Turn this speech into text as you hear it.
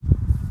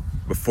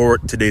before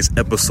today's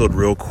episode,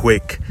 real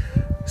quick,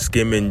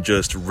 skim and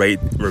just rate,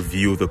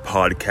 review the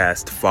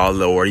podcast,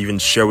 follow, or even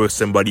share with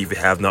somebody if you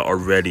have not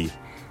already,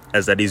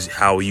 as that is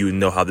how you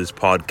know how this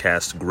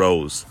podcast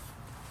grows.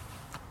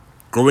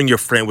 Growing your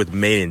frame with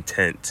main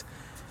intent.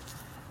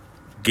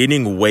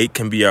 Gaining weight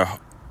can be an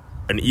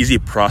easy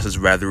process,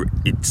 rather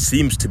it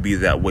seems to be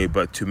that way,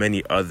 but to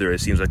many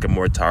others it seems like a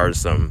more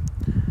tiresome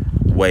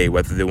way,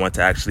 whether they want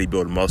to actually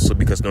build muscle,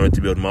 because in order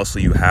to build muscle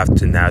you have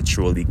to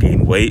naturally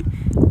gain weight.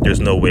 There's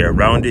no way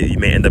around it. You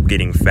may end up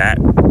getting fat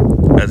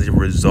as a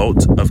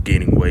result of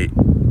gaining weight.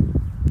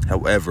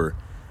 However,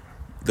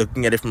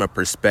 looking at it from a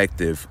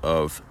perspective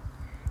of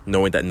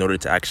knowing that in order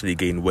to actually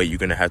gain weight, you're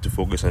going to have to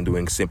focus on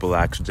doing simple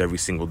actions every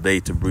single day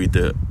to breed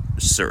the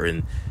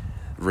certain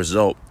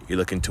result you're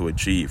looking to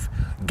achieve.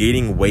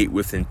 Gaining weight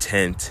with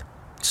intent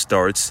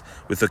starts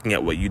with looking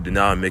at what you do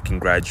now and making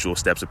gradual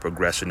steps of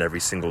progression every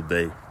single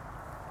day.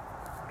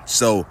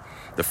 So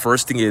the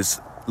first thing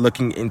is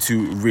looking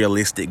into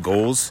realistic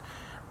goals,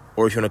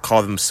 or if you want to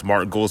call them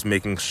SMART goals,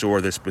 making sure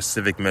they're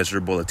specific,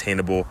 measurable,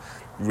 attainable,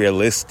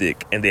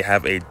 realistic, and they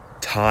have a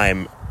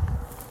time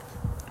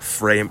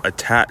frame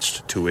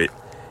attached to it,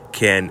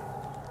 can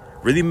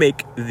really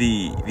make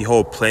the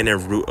whole plan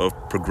and route of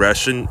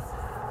progression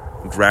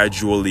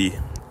gradually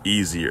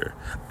easier.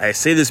 I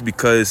say this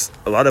because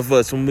a lot of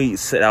us, when we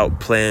set out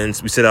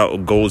plans, we set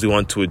out goals we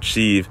want to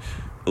achieve,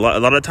 a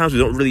lot of times we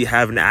don't really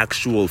have an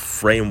actual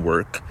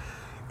framework.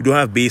 We don't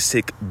have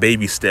basic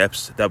baby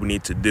steps that we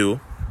need to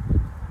do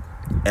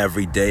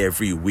every day,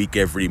 every week,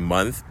 every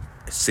month,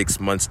 6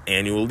 months,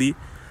 annually,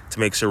 to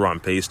make sure we're on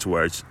pace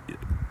towards,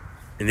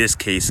 in this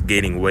case,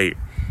 gaining weight.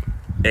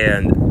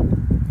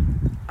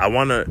 And I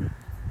want to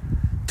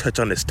touch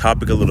on this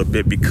topic a little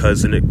bit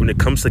because when it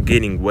comes to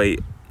gaining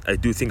weight, I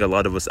do think a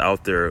lot of us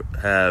out there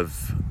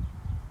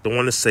don't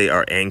want to say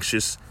are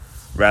anxious,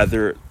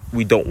 rather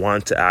we don't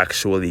want to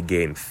actually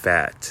gain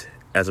fat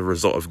as a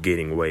result of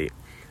gaining weight.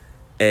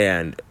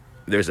 And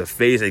there's a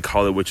phase, they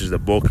call it, which is the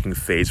bulking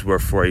phase, where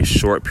for a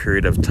short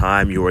period of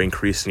time you are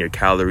increasing your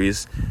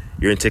calories,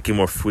 you're intaking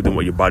more food than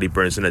what your body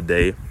burns in a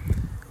day,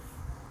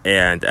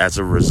 and as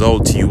a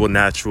result you will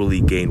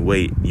naturally gain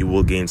weight. You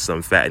will gain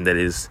some fat, and that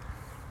is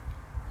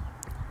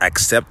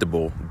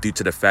acceptable due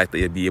to the fact that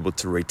you'll be able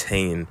to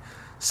retain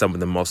some of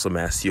the muscle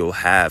mass you'll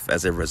have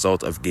as a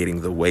result of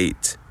gaining the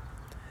weight.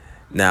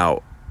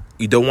 Now,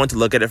 you don't want to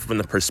look at it from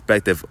the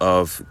perspective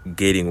of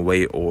gaining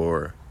weight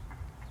or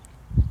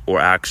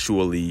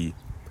actually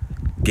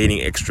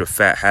gaining extra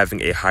fat.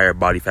 Having a higher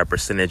body fat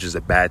percentage is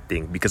a bad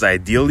thing, because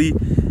ideally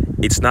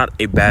it's not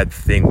a bad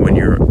thing when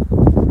you're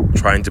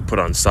trying to put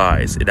on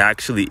size. It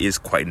actually is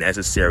quite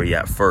necessary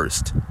at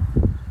first.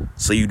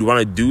 So you'd want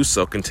to do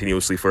so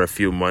continuously for a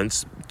few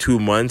months, 2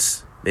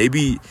 months,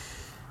 maybe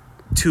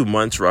 2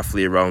 months,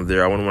 roughly around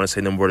there. I wouldn't want to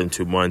say no more than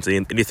 2 months.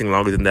 Anything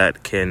longer than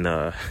that can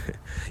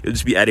you'll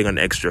just be adding on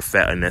extra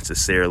fat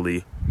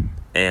unnecessarily,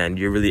 and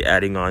you're really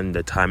adding on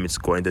the time it's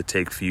going to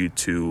take for you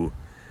to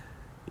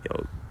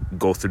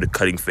go through the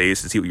cutting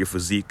phase to see what your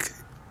physique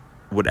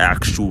would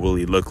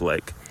actually look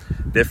like.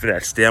 Then from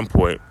that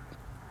standpoint,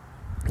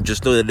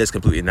 just know that it's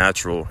completely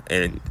natural,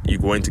 and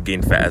you're going to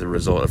gain fat as a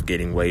result of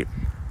gaining weight.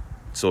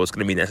 So it's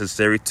going to be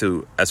necessary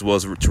to, as well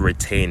as to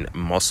retain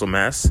muscle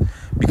mass,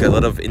 because a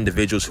lot of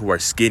individuals who are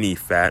skinny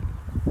fat,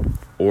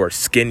 or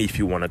skinny if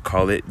you want to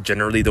call it,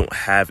 generally don't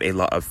have a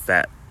lot of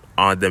fat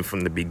on them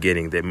from the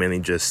beginning. They're mainly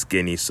just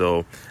skinny.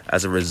 So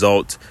as a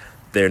result,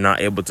 they're not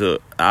able to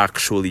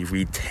actually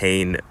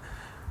retain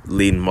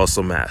lean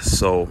muscle mass.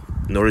 So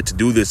in order to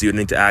do this, you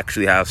need to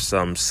actually have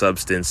some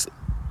substance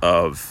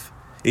you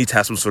need to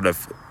have some sort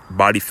of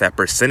body fat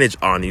percentage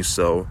on you,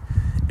 so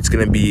it's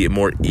going to be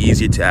more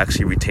easier to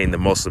actually retain the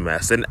muscle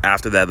mass. Then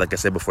after that, like I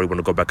said before, you want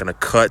to go back on a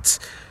cut,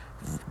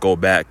 go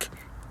back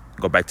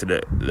to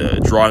the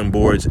drawing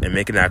boards and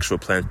make an actual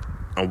plan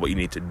on what you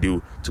need to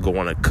do to go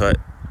on a cut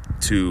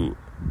to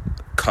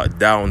cut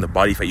down the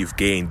body fat you've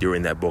gained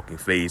during that bulking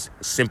phase.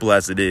 As simple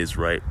as it is,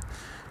 right?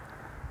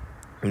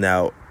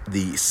 Now,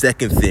 the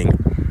second thing,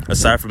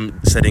 aside from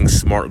setting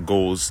SMART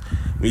goals,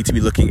 we need to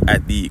be looking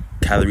at the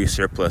calorie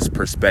surplus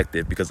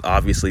perspective, because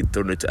obviously in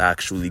order to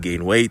actually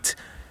gain weight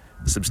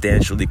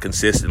substantially,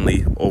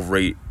 consistently over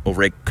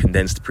a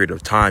condensed period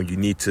of time, you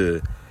need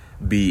to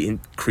be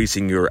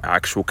increasing your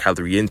actual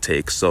calorie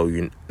intake, so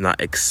you're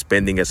not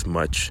expending as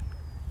much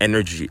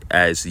energy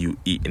as you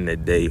eat in a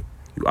day.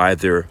 You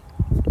either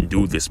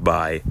do this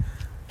by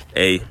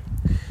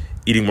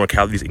eating more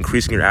calories,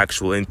 increasing your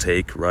actual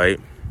intake, right?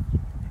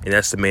 And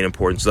that's the main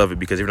importance of it,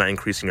 because if you're not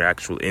increasing your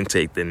actual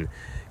intake, then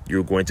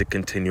you're going to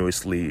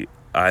continuously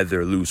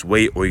either lose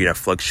weight or you're going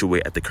to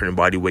fluctuate at the current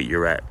body weight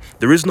you're at.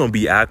 There is no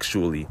B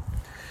actually,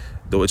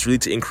 though. It's really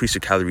to increase your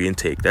calorie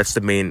intake. That's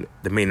the main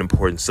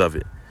importance of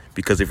it,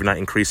 because if you're not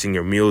increasing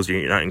your meals,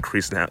 you're not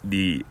increasing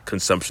the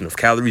consumption of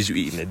calories you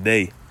eat in a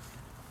day,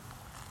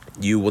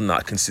 you will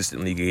not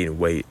consistently gain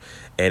weight.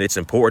 And it's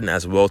important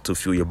as well to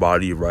fuel your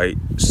body, right?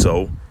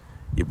 So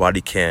your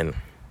body can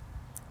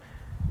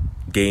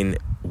gain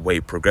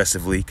weight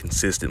progressively,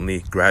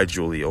 consistently,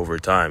 gradually over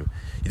time.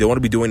 You don't want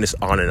to be doing this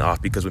on and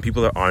off, because when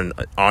people are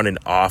on and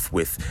off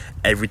with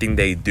everything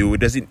they do, it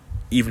doesn't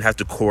even have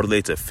to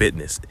correlate to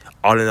fitness.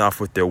 On and off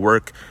with their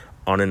work,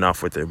 on and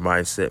off with their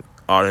mindset,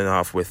 on and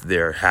off with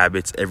their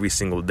habits every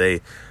single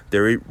day.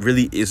 There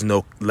really is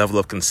no level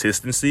of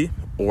consistency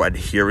or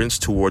adherence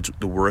towards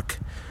the work,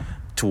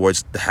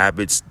 towards the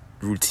habits,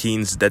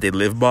 routines that they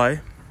live by.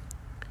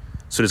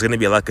 So there's going to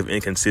be a lack of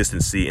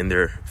inconsistency in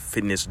their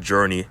fitness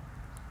journey,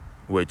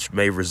 which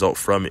may result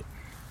from it.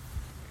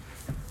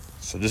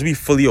 So just be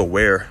fully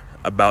aware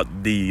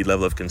about the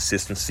level of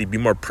consistency. Be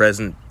more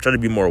present. Try to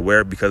be more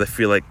aware, because I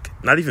feel like,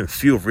 not even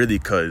feel really,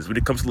 because when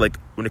it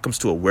comes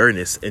to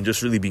awareness and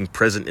just really being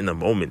present in the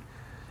moment,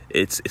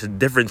 it's a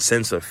different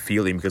sense of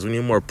feeling, because when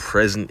you're more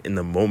present in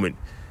the moment,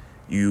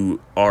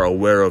 you are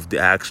aware of the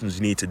actions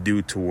you need to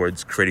do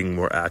towards creating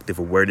more active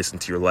awareness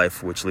into your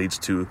life, which leads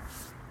to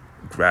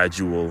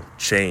gradual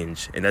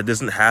change. And that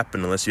doesn't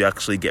happen unless you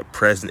actually get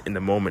present in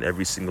the moment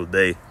every single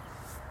day,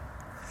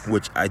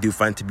 which I do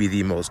find to be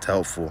the most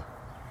helpful.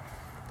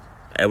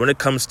 And when it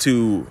comes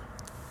to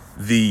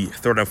the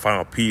third and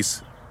final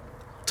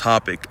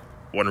topic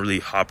I want to really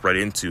hop right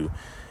into,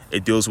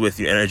 it deals with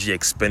your energy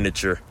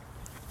expenditure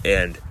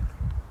and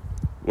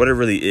what it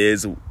really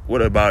is.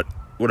 What about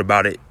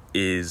it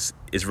is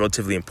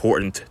relatively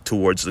important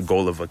towards the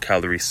goal of a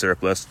calorie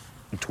surplus,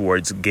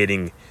 towards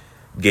gaining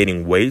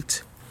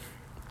weight.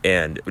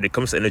 And when it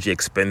comes to energy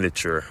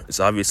expenditure, it's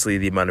obviously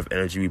the amount of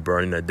energy we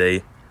burn in a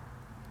day.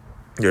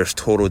 There's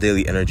total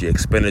daily energy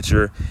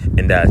expenditure,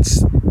 and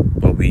that's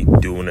what we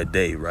do in a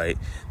day, right?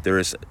 There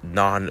is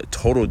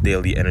non-total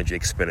daily energy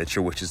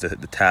expenditure, which is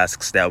the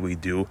tasks that we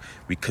do.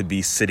 We could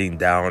be sitting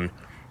down.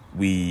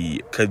 We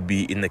could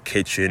be in the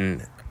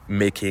kitchen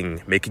making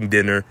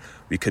dinner.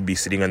 We could be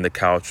sitting on the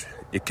couch.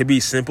 It could be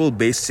simple,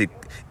 basic,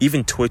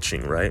 even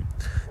twitching, right?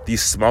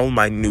 These small,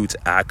 minute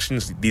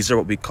actions, these are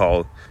what we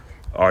call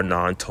our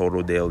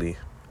non-total daily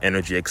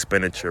energy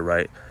expenditure,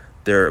 right?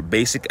 They're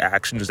basic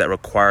actions that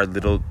require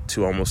little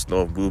to almost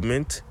no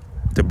movement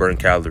to burn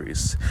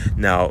calories.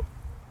 Now,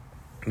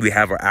 we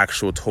have our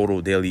actual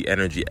total daily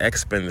energy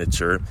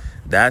expenditure.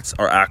 That's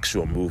our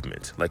actual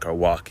movement, like our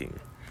walking,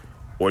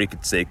 or you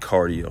could say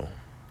cardio,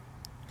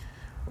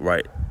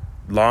 right?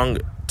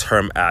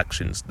 Long-term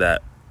actions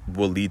that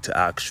will lead to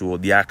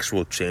the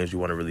actual change we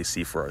want to really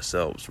see for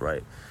ourselves,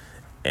 right?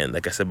 And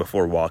like I said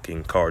before,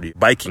 walking, cardio,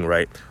 biking,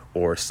 right?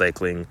 Or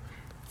cycling,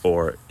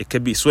 or it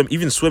could be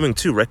even swimming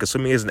too, right? Because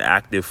swimming is an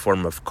active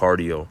form of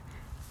cardio.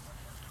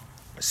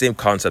 Same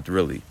concept,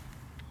 really.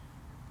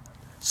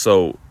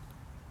 So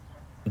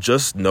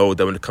just know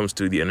that when it comes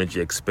to the energy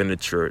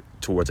expenditure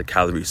towards a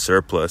calorie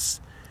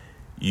surplus,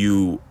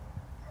 you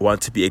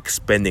want to be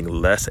expending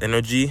less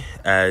energy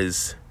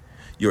as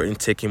you're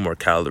intaking more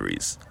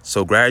calories.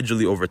 So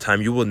gradually over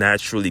time, you will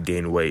naturally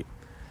gain weight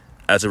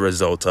as a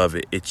result of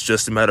it. It's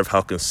just a matter of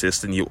how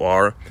consistent you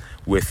are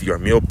with your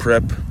meal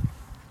prep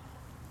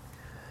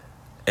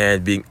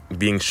and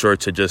being sure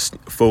to just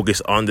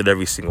focus on it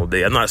every single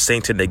day. I'm not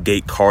saying to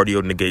negate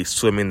cardio, negate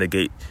swimming,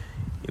 negate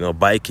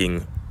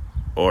biking,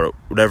 or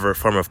whatever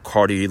form of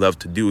cardio you love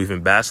to do,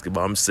 even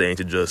basketball. I'm saying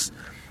to just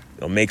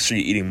make sure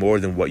you're eating more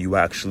than what you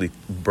actually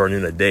burn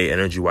in a day,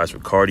 energy-wise, for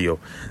cardio.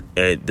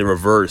 And the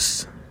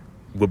reverse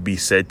would be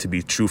said to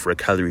be true for a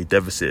calorie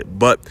deficit.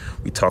 But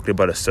we talked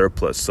about a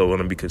surplus, so you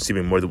want to be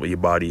consuming more than what your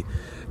body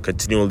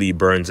continually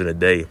burns in a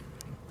day.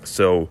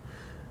 So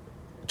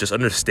just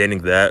understanding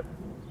that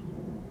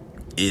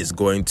is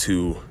going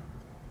to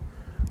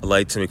allow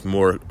you to make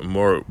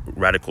more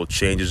radical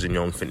changes in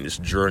your own fitness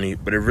journey.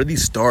 But it really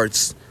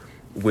starts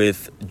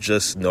with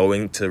just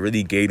knowing to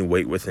really gain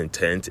weight with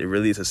intent. It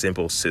really is a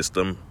simple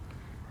system.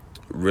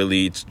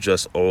 Really, it's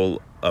just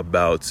all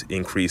about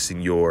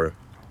increasing your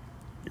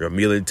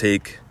meal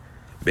intake,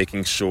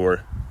 making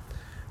sure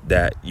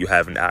that you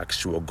have an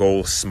actual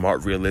goal,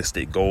 smart,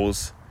 realistic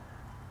goals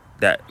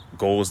that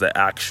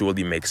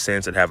actually make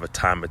sense, that have a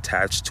time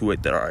attached to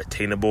it, that are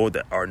attainable,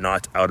 that are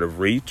not out of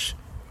reach.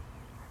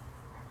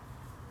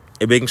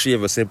 And making sure you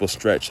have a simple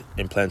stretch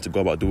and plan to go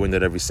about doing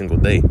that every single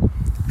day.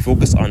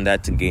 Focus on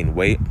that to gain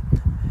weight,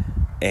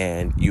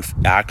 and you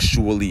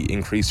actually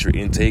increase your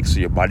intake so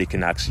your body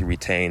can actually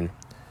retain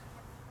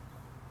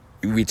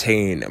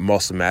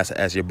muscle mass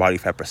as your body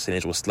fat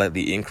percentage will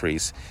slightly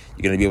increase.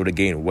 You're going to be able to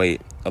gain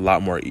weight a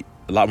lot more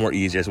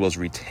easier, as well as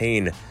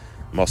retain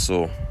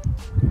muscle,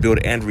 build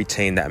and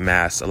retain that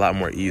mass a lot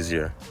more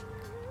easier.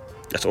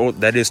 That's all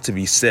that is to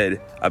be said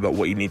about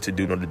what you need to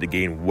do in order to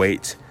gain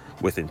weight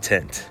with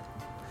intent.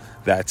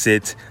 That's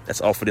it. That's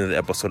all for the end of the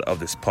episode of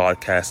this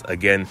podcast.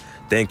 Again,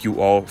 thank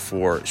you all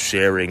for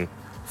sharing,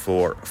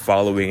 for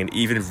following, and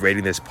even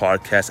rating this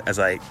podcast, as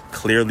I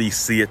clearly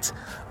see it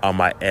on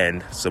my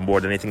end. So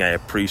more than anything, I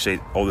appreciate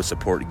all the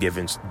support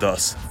given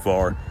thus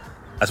far,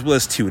 as well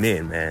as tune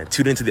in, man.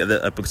 Tune into the other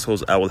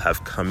episodes I will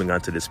have coming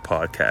onto this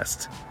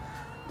podcast.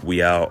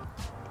 We out.